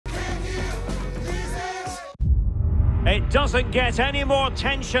It doesn't get any more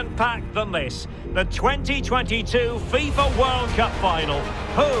tension-packed than this. The 2022 FIFA World Cup final.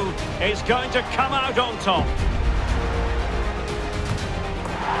 Who is going to come out on top?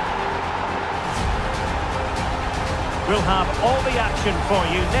 We'll have all the action for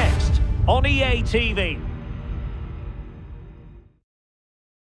you next on EA TV.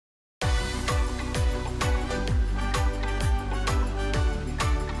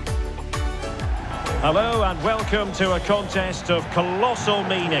 Hello and welcome to a contest of colossal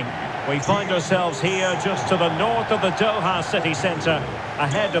meaning. We find ourselves here just to the north of the Doha city centre,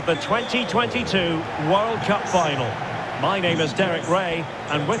 ahead of the 2022 World Cup final. My name is Derek Ray,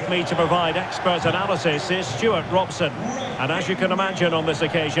 and with me to provide expert analysis is Stuart Robson. And as you can imagine on this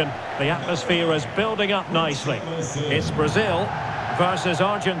occasion, the atmosphere is building up nicely. It's Brazil versus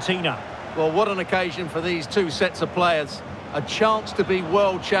Argentina. Well, what an occasion for these two sets of players. A chance to be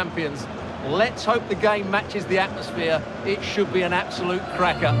world champions. Let's hope the game matches the atmosphere. It should be an absolute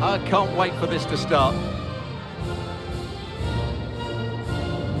cracker. I can't wait for this to start.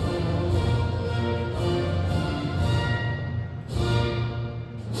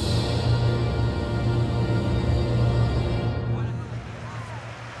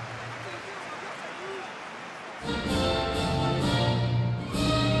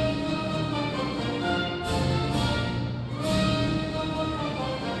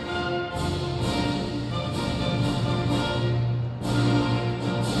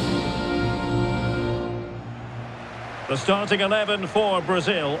 The starting 11 for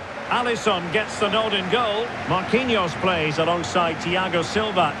Brazil. Alisson gets the nod in goal. Marquinhos plays alongside Thiago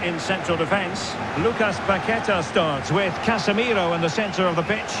Silva in central defence. Lucas Paqueta starts with Casemiro in the centre of the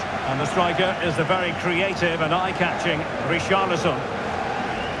pitch. And the striker is the very creative and eye-catching Richarlison.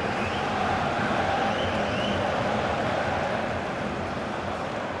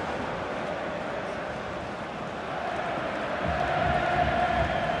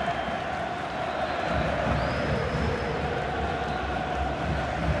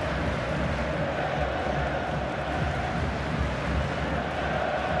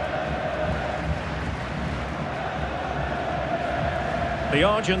 The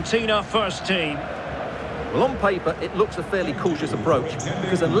Argentina first team. Well, on paper, it looks a fairly cautious approach,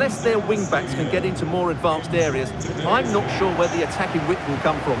 because unless their wing-backs can get into more advanced areas, I'm not sure where the attacking width will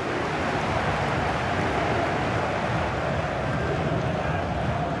come from.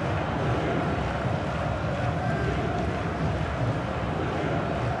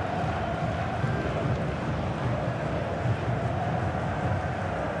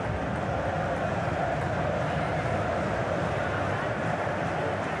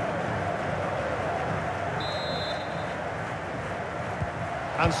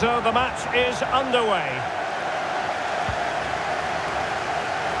 And so the match is underway.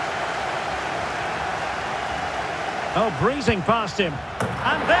 Oh, breezing past him.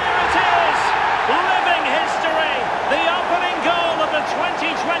 And there it is! Living history! The opening goal of the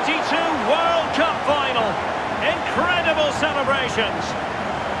 2022 World Cup final. Incredible celebrations.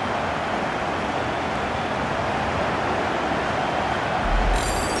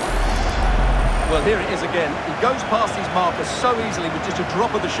 Well, here it is again. He goes past his marker so easily with just a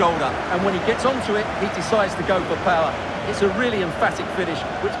drop of the shoulder. And when he gets onto it, he decides to go for power. It's a really emphatic finish,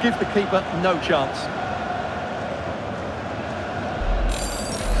 which gives the keeper no chance.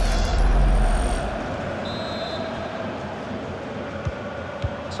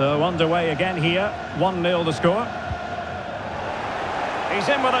 So underway again here. 1-0 the score. He's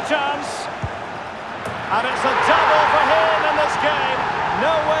in with a chance. And it's a double for him in this game.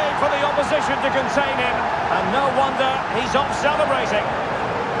 No way for the opposition to contain him, and no wonder he's off celebrating.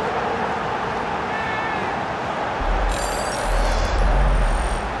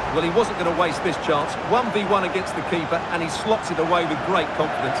 Well, he wasn't going to waste this chance. 1v1 against the keeper, and he slots it away with great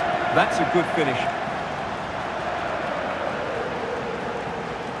confidence. That's a good finish.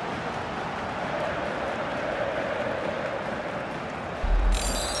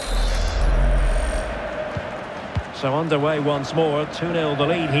 So underway once more, 2-0 the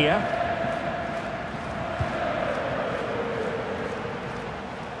lead here.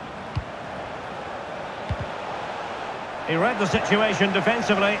 He read the situation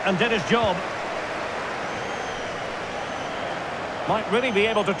defensively and did his job. Might really be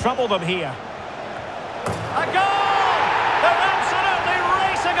able to trouble them here. A goal! They're absolutely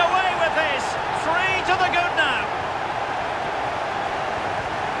racing away with this. 3 to the good now.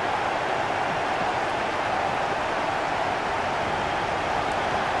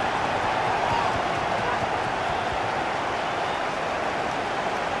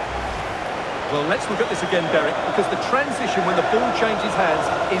 Well, Well, let's look at this again, Derek, because the transition when the ball changes hands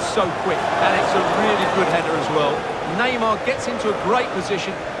is so quick, and it's a really good header as well. Neymar gets into a great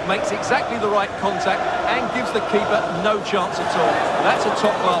position, makes exactly the right contact, and gives the keeper no chance at all. That's a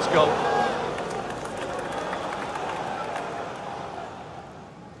top-class goal.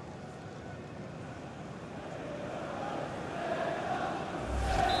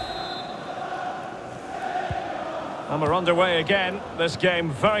 And we're underway again. This game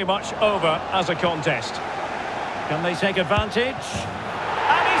very much over as a contest. Can they take advantage?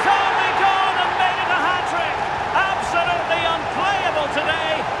 And he's only gone and made it a hat-trick! Absolutely unplayable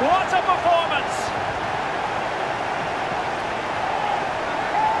today. What a performance!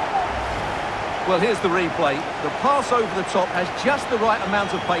 Well, here's the replay. The pass over the top has just the right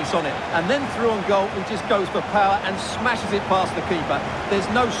amount of pace on it. And then through on goal, he just goes for power and smashes it past the keeper. There's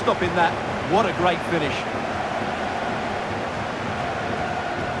no stopping that. What a great finish.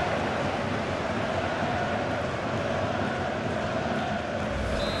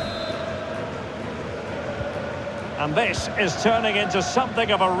 And this is turning into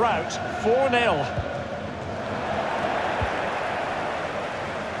something of a rout. 4-0.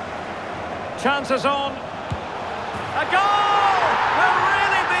 Chances on. A goal! We're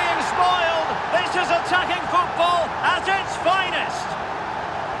really being spoiled. This is attacking football at its finest.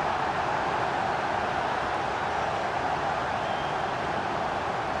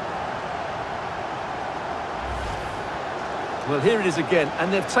 Well, here it is again,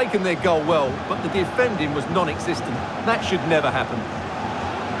 and they've taken their goal well, but the defending was non-existent. That should never happen.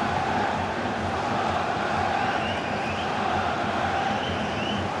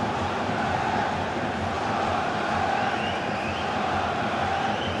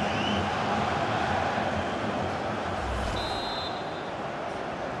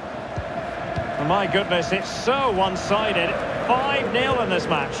 My goodness, it's so one-sided. 5-0 in this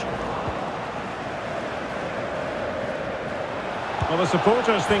match. Well, the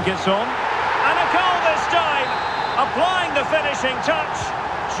supporters think it's on. And a goal this time! Applying the finishing touch.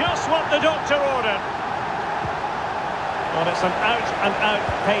 Just what the doctor ordered. Well, it's an out-and-out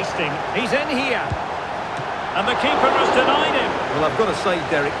pasting. He's in here. And the keeper has denied him. Well, I've got to say,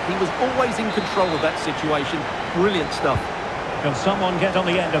 Derek, he was always in control of that situation. Brilliant stuff. Can someone get on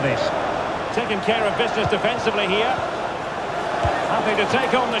the end of this? Taking care of business defensively here. Happy to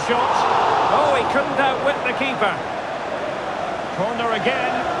take on the shot. Oh, he couldn't outwit the keeper. Corner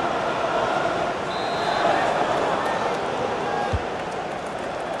again.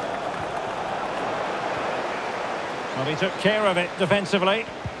 Well, he took care of it defensively.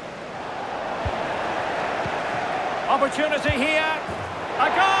 Opportunity here. A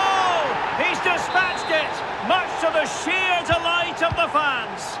goal! He's dispatched it, much to the sheer delight of the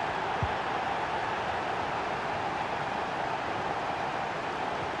fans.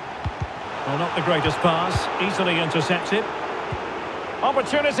 Well, not the greatest pass, easily intercepted.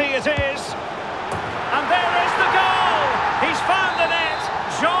 Opportunity it is. And there is the goal! He's found the net.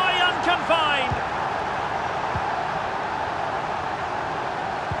 Joy unconfined.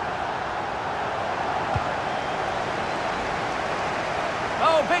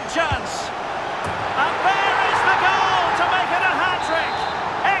 Oh, big chance. And there is the goal to make it a hat-trick.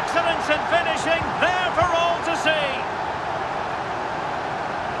 Excellence in finishing, there for all to see.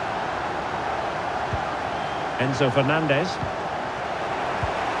 Enzo Fernandez.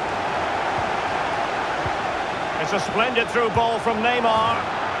 It's a splendid through ball from Neymar.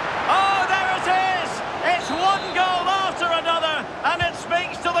 Oh, there it is! It's one goal after another, and it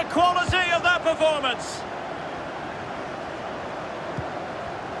speaks to the quality of their performance.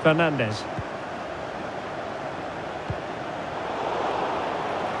 Fernandez.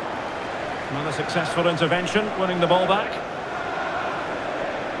 Another successful intervention, winning the ball back.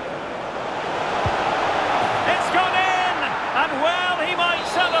 It's gone in! And well, he might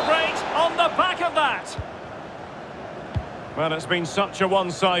celebrate on the back of that. Well, it's been such a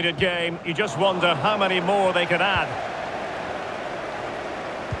one-sided game. You just wonder how many more they could add.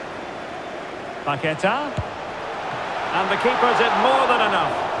 Paqueta. And the keeper did more than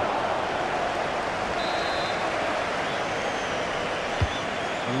enough.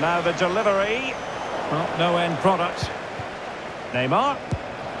 And now the delivery. Well, no end product. Neymar.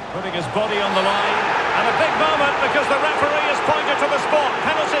 Putting his body on the line. And a big moment because the referee has pointed to the spot.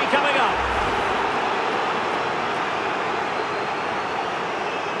 Penalty coming up.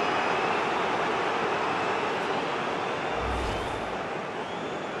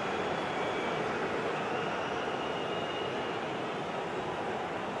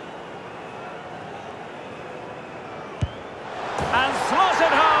 And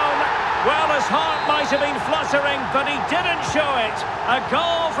slotted home. Well, his heart might have been fluttering, but he didn't show it. A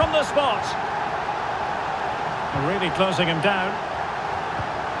goal from the spot. Really closing him down.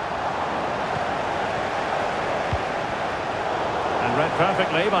 And read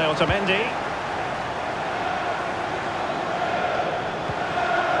perfectly by Otamendi.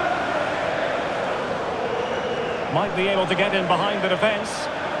 Might be able to get in behind the defence,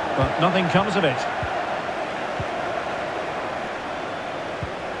 but nothing comes of it.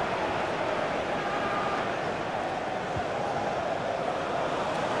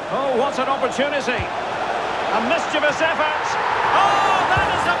 Oh, what an opportunity! A mischievous effort. Oh, that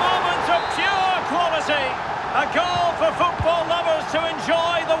is a moment of pure quality. A goal for football lovers to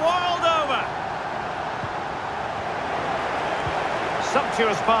enjoy the world over.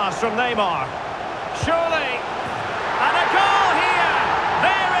 Sumptuous pass from Neymar. Surely. And a goal here.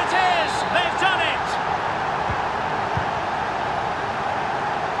 There it is. They've done it.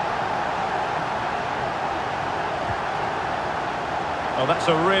 Oh, that's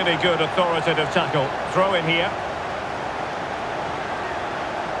a really good authoritative tackle. Throw in here.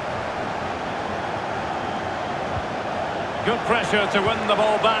 Good pressure to win the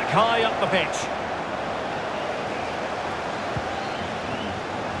ball back high up the pitch.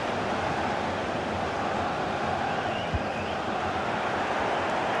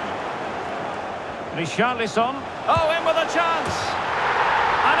 Richarlison. Oh, in with a chance.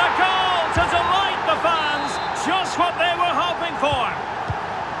 And a goal to delight the fans. Just what they were hoping for.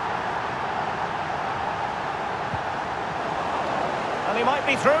 And he might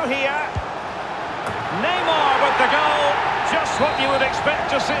be through here. Neymar with the goal. Just what you would expect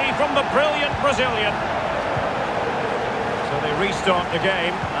to see from the brilliant Brazilian. So they restart the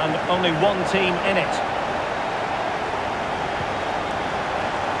game and only one team in it.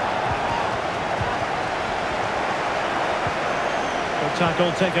 Good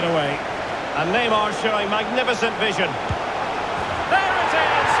tackle taken away. And Neymar showing magnificent vision. There it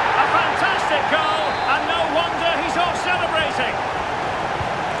is! A fantastic goal, and no wonder he's off celebrating.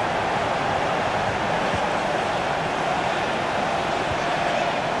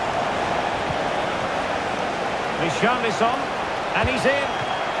 Richarlison, and he's in.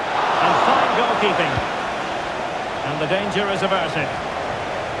 And fine goalkeeping. And the danger is averted.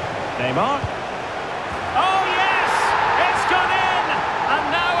 Neymar. Oh yes! It's gone in! And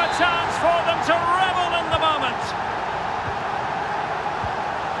now a chance for them to revel in the moment.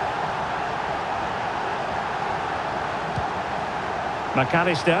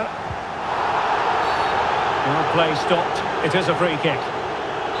 McAllister. Well, play stopped. It is a free kick.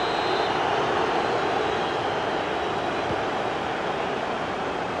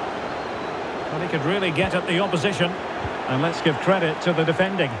 Well, he could really get at the opposition. And let's give credit to the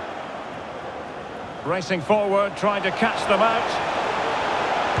defending. Racing forward, trying to catch them out.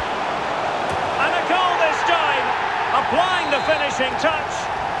 And a goal this time. Applying the finishing touch.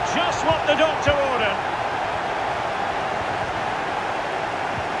 Just what the doctor ordered.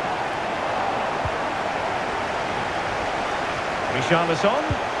 Richarlison.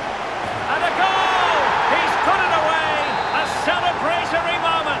 And a goal! He's put it away. A celebratory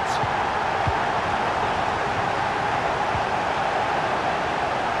moment.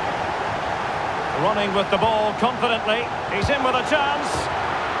 Running with the ball confidently. He's in with a chance.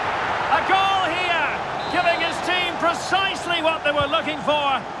 A goal here, giving his team precisely what they were looking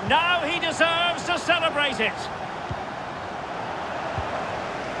for. Now he deserves to celebrate it.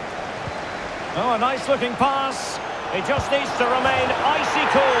 Oh, a nice-looking pass. He just needs to remain icy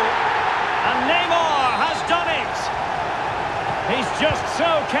cool. And Neymar has done it. He's just so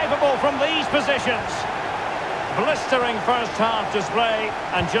capable from these positions. Blistering first-half display,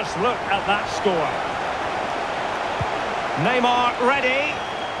 and just look at that score. Neymar ready,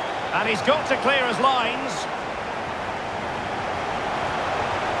 and he's got to clear his lines.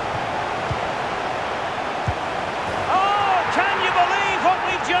 Oh, can you believe what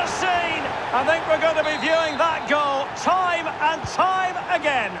we've just seen? I think we're going to be viewing that goal time and time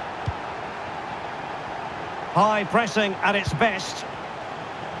again. High pressing at its best.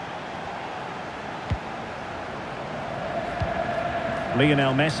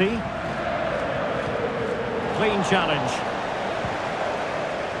 Lionel Messi. Clean challenge.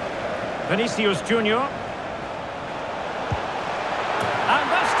 Vinicius Junior. And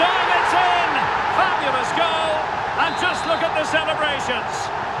this time it's in! Fabulous goal! And just look at the celebrations.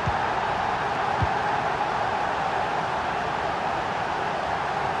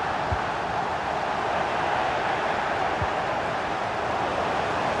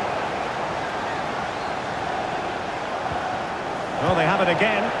 Well, they have it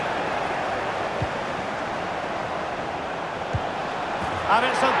again. And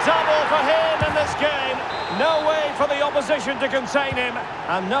it's a double for him in this game. No way for the opposition to contain him.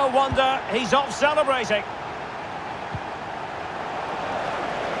 And no wonder he's off celebrating.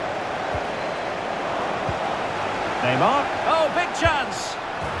 Neymar. Oh, big chance.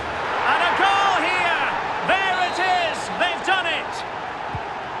 And a goal here. There it is. They've done it.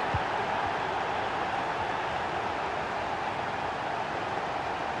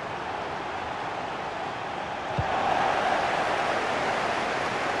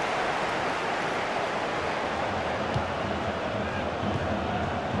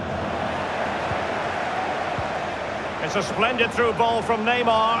 It's a splendid through ball from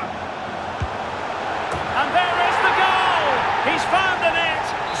Neymar. And there is the goal! He's found the net!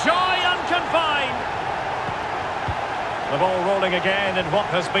 Joy unconfined! The ball rolling again in what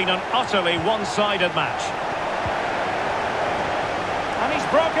has been an utterly one-sided match. And he's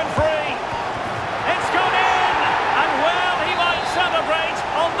broken free. It's gone in! And well, he might celebrate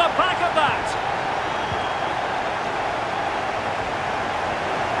on the back of that.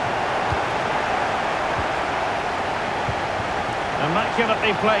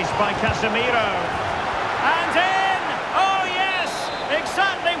 Immaculately placed by Casemiro. And in! Oh, yes!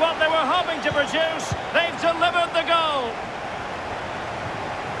 Exactly what they were hoping to produce. They've delivered the goal.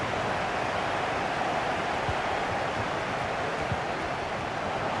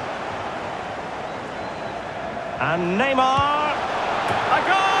 And Neymar. A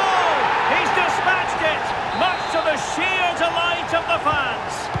goal! He's dispatched it, much to the sheer delight of the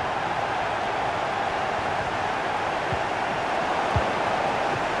fans.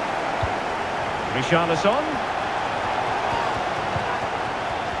 Richarlison.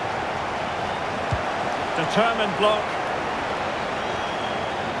 Determined block.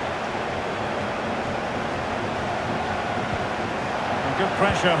 And good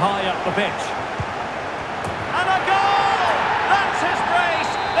pressure high up the pitch. And a goal! That's his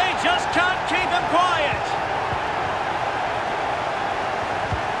brace. They just can't keep him quiet.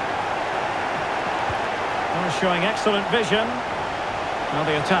 They're showing excellent vision. Now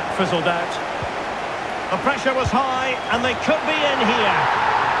the attack fizzled out. The pressure was high, and they could be in here.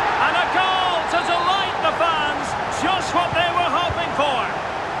 And a goal to delight the fans, just what they were hoping for.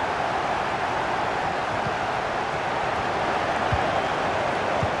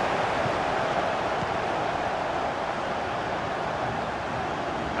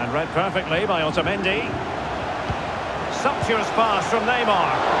 And read perfectly by Otamendi. Sumptuous pass from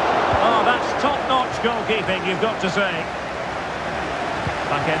Neymar. Oh, that's top-notch goalkeeping, you've got to say.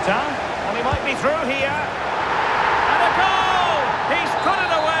 Paqueta. And he might be through here. And a goal! He's put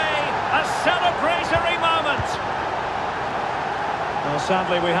it away! A celebratory moment! Well,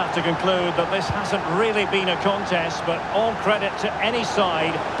 sadly, we have to conclude that this hasn't really been a contest, but all credit to any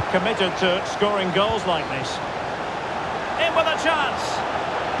side committed to scoring goals like this. In with a chance.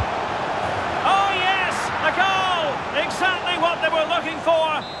 Oh, yes! A goal! Exactly what they were looking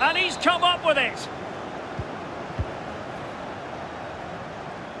for, and he's come up with it.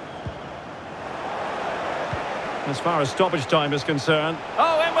 As far as stoppage time is concerned.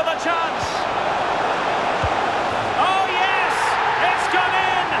 Oh, in with a chance! Oh, yes! It's gone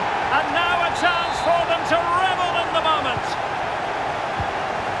in! And now a chance for them to revel in the moment.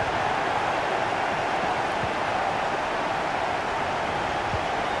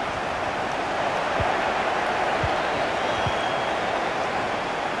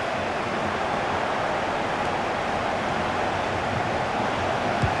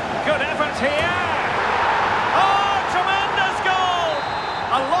 Good effort here!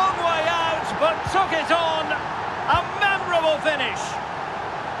 Took it on. A memorable finish.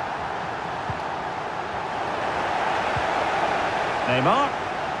 Neymar.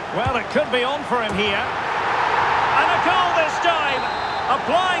 Well, it could be on for him here. And a goal this time.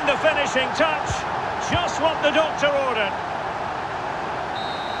 Applying the finishing touch. Just what the doctor ordered.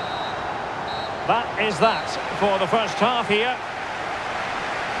 That is that for the first half here.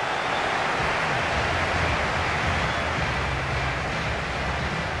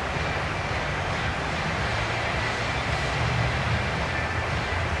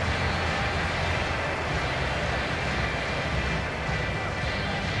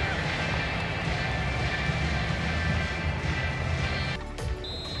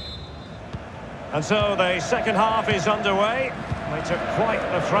 And so the second half is underway. They took quite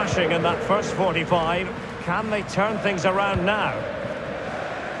a thrashing in that first 45. Can they turn things around now?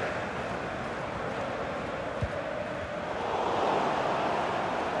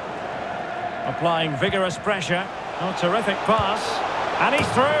 Applying vigorous pressure. Oh, terrific pass. And he's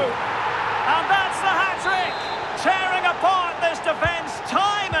through. And that's the hat-trick! Tearing apart this defence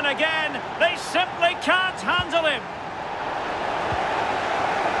time and again. They simply can't handle him.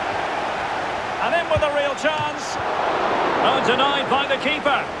 And in with a real chance. Oh, denied by the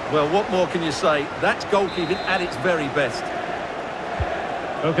keeper. Well, what more can you say? That's goalkeeping at its very best.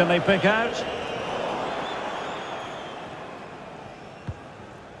 Who can they pick out?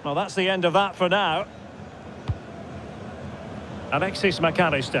 Well, that's the end of that for now. Alexis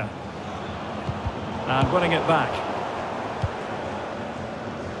McAllister. And winning it back.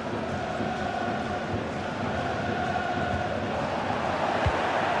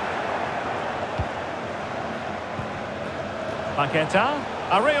 Paqueta,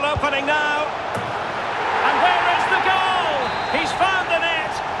 a real opening now. And where is the goal? He's found the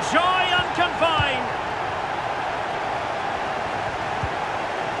net. Joy unconfined.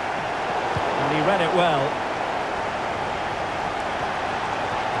 And he read it well.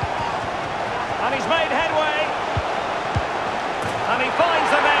 And he's made headway. And he finds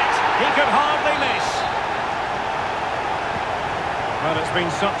the net. He could hardly miss. Well, it's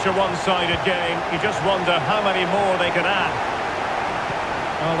been such a one-sided game. You just wonder how many more they can add.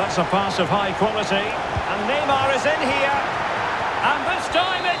 Well, that's a pass of high quality. And Neymar is in here. And this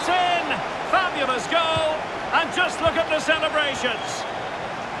time it's in. Fabulous goal. And just look at the celebrations.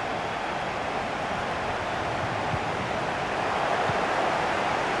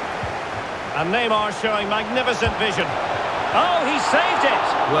 And Neymar showing magnificent vision. Oh, he saved it.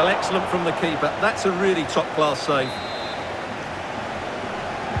 Well, excellent from the keeper. That's a really top-class save.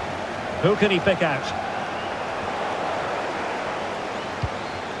 Who can he pick out?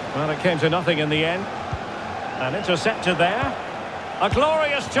 Well, it came to nothing in the end. An intercepted there. A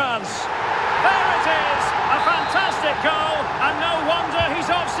glorious chance. There it is! A fantastic goal, and no wonder he's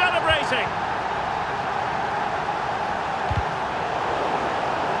off celebrating.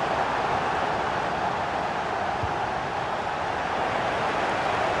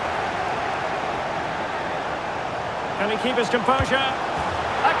 Can he keep his composure?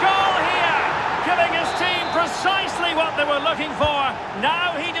 A goal here! Giving his team precisely what they were looking for.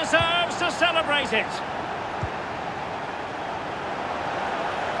 Now he deserves to celebrate it.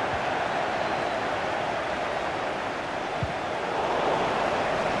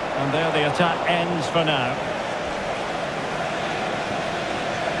 And there the attack ends for now.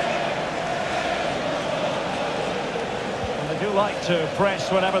 And they do like to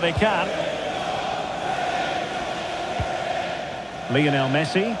press whenever they can. Lionel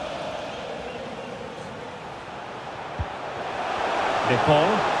Messi. De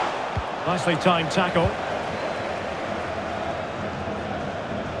Paul. Nicely timed tackle.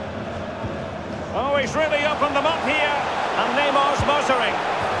 Oh, he's really opened them up here. And Neymar's motoring.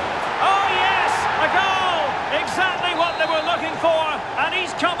 Oh, yes! A goal! Exactly what they were looking for. And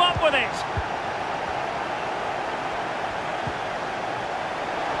he's come up with it.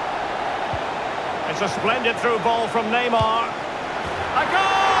 It's a splendid through ball from Neymar. A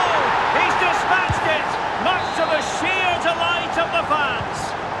goal! He's dispatched it, much to the sheer delight of the fans.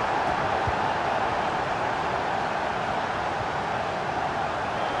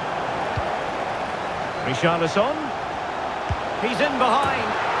 Richarlison. He's in behind.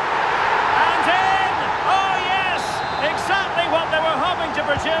 And in! Oh, yes! Exactly what they were hoping to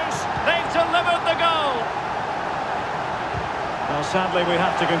produce. They've delivered the goal. Well, sadly, we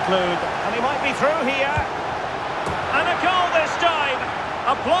have to conclude. And he might be through here. And a goal this time,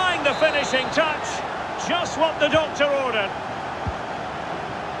 applying the finishing touch, just what the doctor ordered.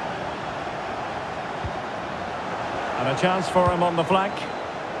 And a chance for him on the flank.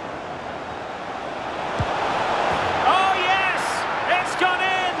 Oh yes, it's gone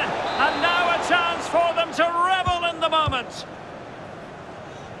in, and now a chance for them to revel in the moment.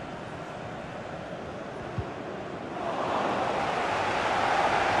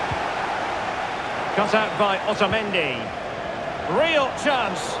 Cut out by Otamendi. Real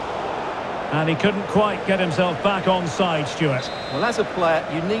chance. And he couldn't quite get himself back on side, Stuart. Well, as a player,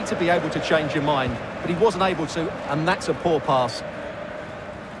 you need to be able to change your mind. But he wasn't able to, and that's a poor pass.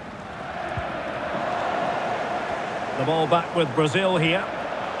 The ball back with Brazil here.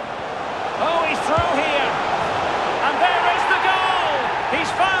 Oh, he's through here. And there is the goal.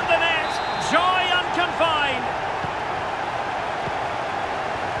 He's found the net. Joy unconfined.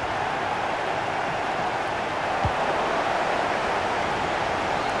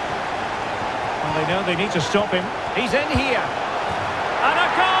 They know they need to stop him. He's in here. And a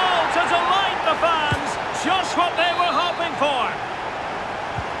goal to delight the fans. Just what they were hoping for.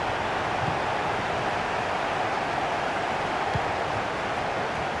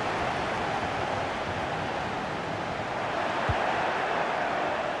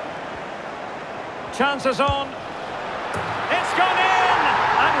 Chances on. It's gone in.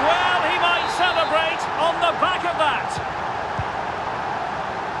 And well, he might celebrate on the back of that.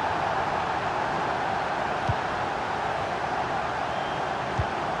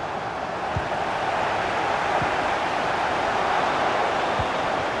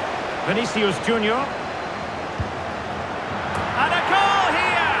 Vinicius Junior. And a goal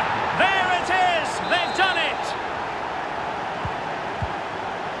here!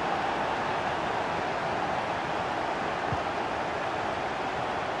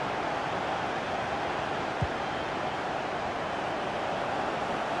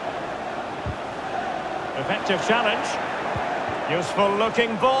 Effective challenge. Useful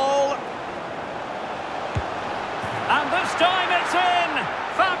looking ball. And this time it's in!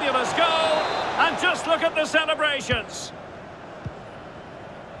 Fabulous goal! And just look at the celebrations.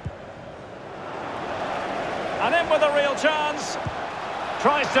 And in with a real chance.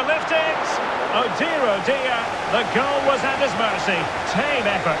 Tries to lift it. Oh dear, the goal was at his mercy. Tame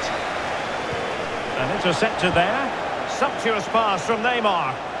effort. And intercepted there. Sumptuous pass from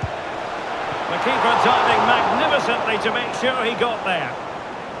Neymar. The keeper diving magnificently to make sure he got there.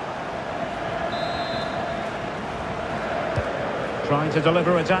 Trying to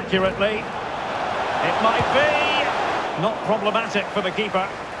deliver it accurately. It might be. Not problematic for the keeper.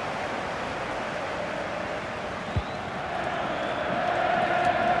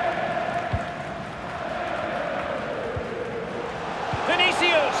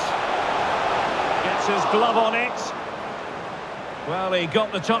 Gets his glove on it. Well, he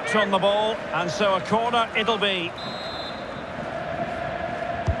got the touch on the ball, and so a corner it'll be.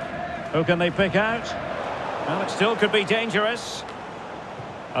 Who can they pick out? Well, it still could be dangerous.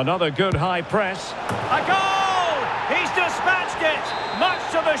 Another good high press. A goal! He's dispatched it, much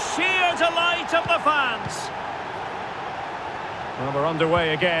to the sheer delight of the fans. Well, we're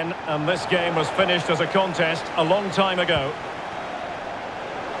underway again, and this game was finished as a contest a long time ago.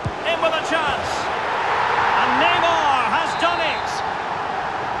 In with a chance. And Neymar has done it.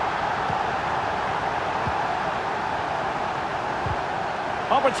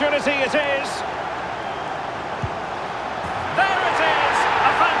 Opportunity it is. There it is.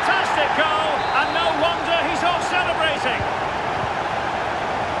 A fantastic goal. And no wonder he's off celebrating.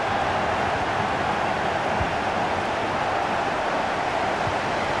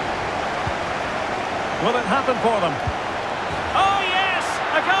 Will it happen for them? Oh yes,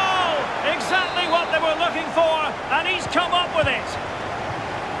 a goal! Exactly what they were looking for, and he's come up with it.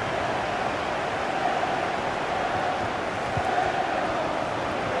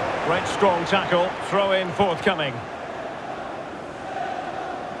 Great strong tackle, throw in forthcoming.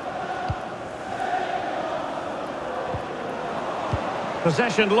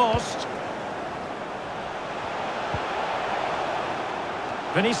 Possession lost.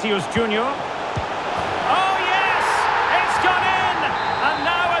 Vinicius Junior. Oh yes! It's gone in! And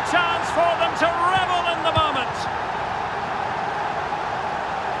now a chance for them to revel in the moment.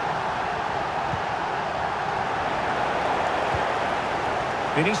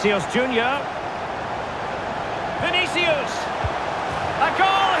 Vinicius Junior. Vinicius! A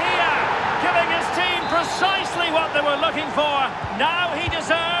goal here! Giving his team precisely what they were looking for. Now he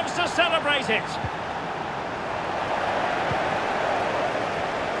deserves to celebrate it.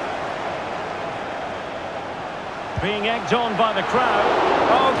 Being egged on by the crowd.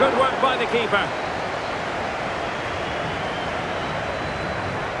 Oh, good work by the keeper.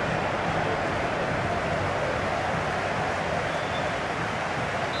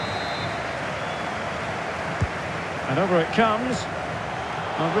 And over it comes.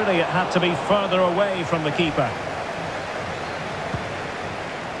 Well, really, it had to be further away from the keeper.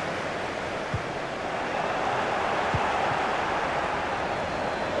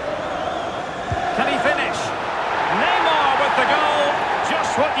 Can he finish? Neymar with the goal.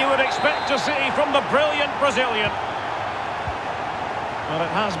 Just what you would expect to see from the brilliant Brazilian. Well,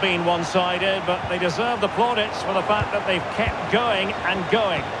 it has been one-sided, but they deserve the plaudits for the fact that they've kept going and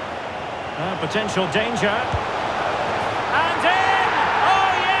going. Potential danger. And in!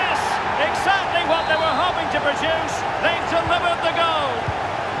 Oh, yes! Exactly what they were hoping to produce. They've delivered the goal.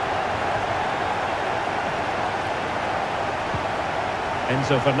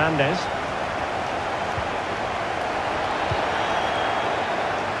 Enzo Fernandez.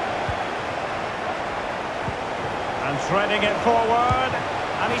 And threading it forward.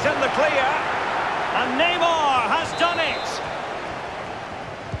 And he's in the clear. And Neymar has done it.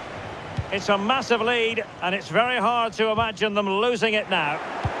 It's a massive lead, and it's very hard to imagine them losing it now.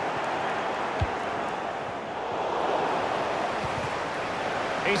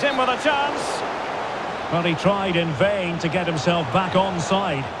 He's in with a chance. Well, he tried in vain to get himself back on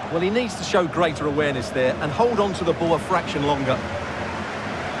side. Well, he needs to show greater awareness there and hold on to the ball a fraction longer.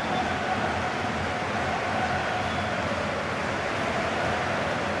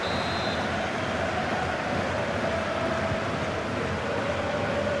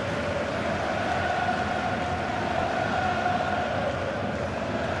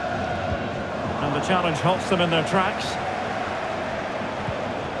 The challenge halts them in their tracks.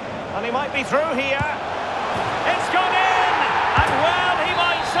 And he might be through here. It's gone in! And well, he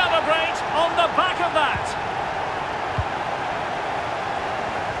might celebrate on the back of that.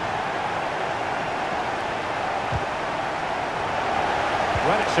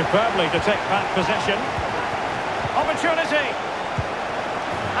 Read it superbly to take back possession. Opportunity.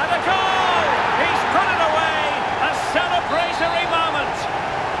 And a goal! He's put it away! A celebratory moment!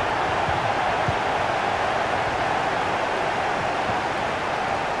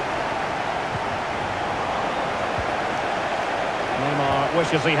 Neymar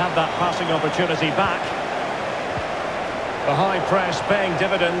wishes he had that passing opportunity back. The high press paying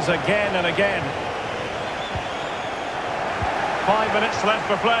dividends again and again. 5 minutes left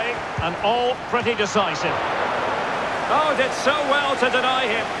for play, and all pretty decisive. Oh, did so well to deny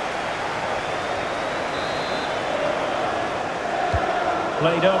him.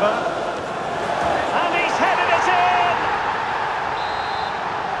 Played over. And he's headed it in!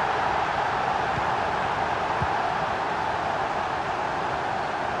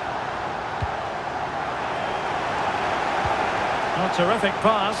 A terrific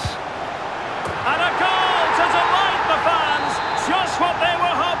pass. And a goal to delight the fans! Just what they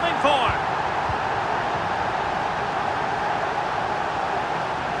were hoping for!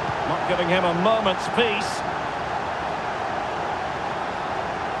 Not giving him a moment's peace.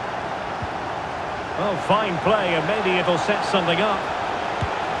 Oh, fine play, and maybe it'll set something up.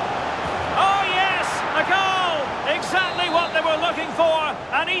 Oh, yes! A goal! Exactly what they were looking for,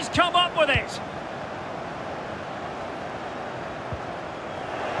 and he's come up with it.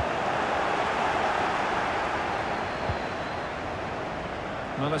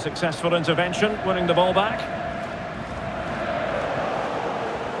 Well, a successful intervention, winning the ball back.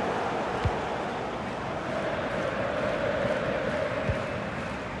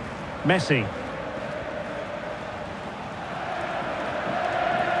 Messi.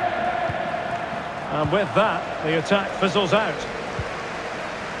 And with that, the attack fizzles out.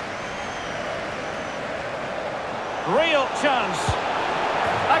 Real chance.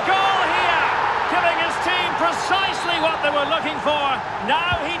 A goal here, giving his team precisely what they were looking for.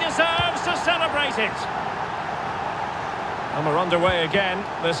 Now he deserves to celebrate it. And we're underway again.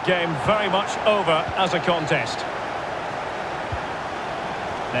 This game very much over as a contest.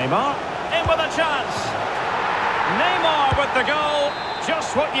 Neymar, in with a chance. Neymar with the goal.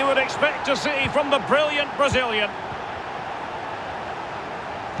 Just what you would expect to see from the brilliant Brazilian.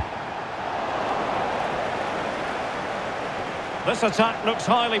 This attack looks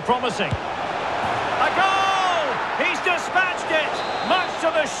highly promising. A goal! He's dispatched it, much to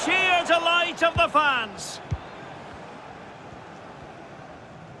the sheer delight of the fans.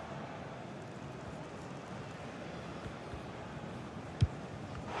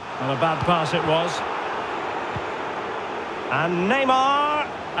 And a bad pass it was. And Neymar,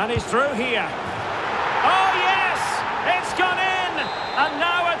 and he's through here. Oh yes, it's gone in, and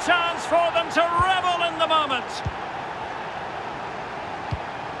now a chance for them to revel in the moment.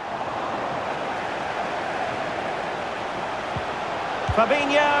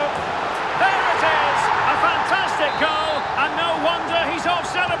 Fabinho, there it is, a fantastic goal, and no wonder he's off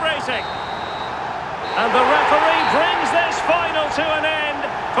celebrating. And the referee brings this final to an end.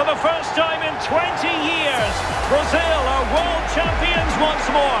 For the first time in 20 years, Brazil are world champions once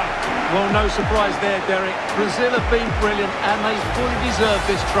more. Well, no surprise there, Derek. Brazil have been brilliant and they fully deserve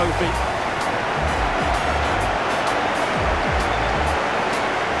this trophy.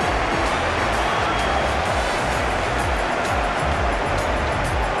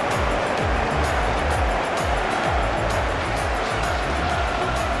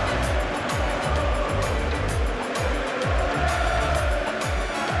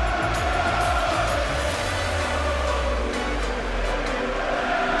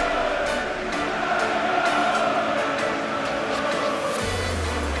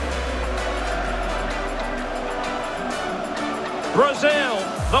 Brazil,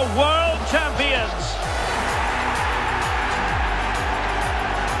 the world champions.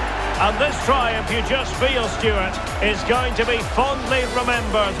 And this triumph, you just feel, Stuart, is going to be fondly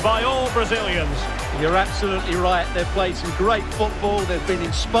remembered by all Brazilians. You're absolutely right. They've played some great football. They've been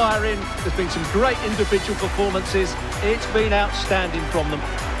inspiring. There's been some great individual performances. It's been outstanding from them.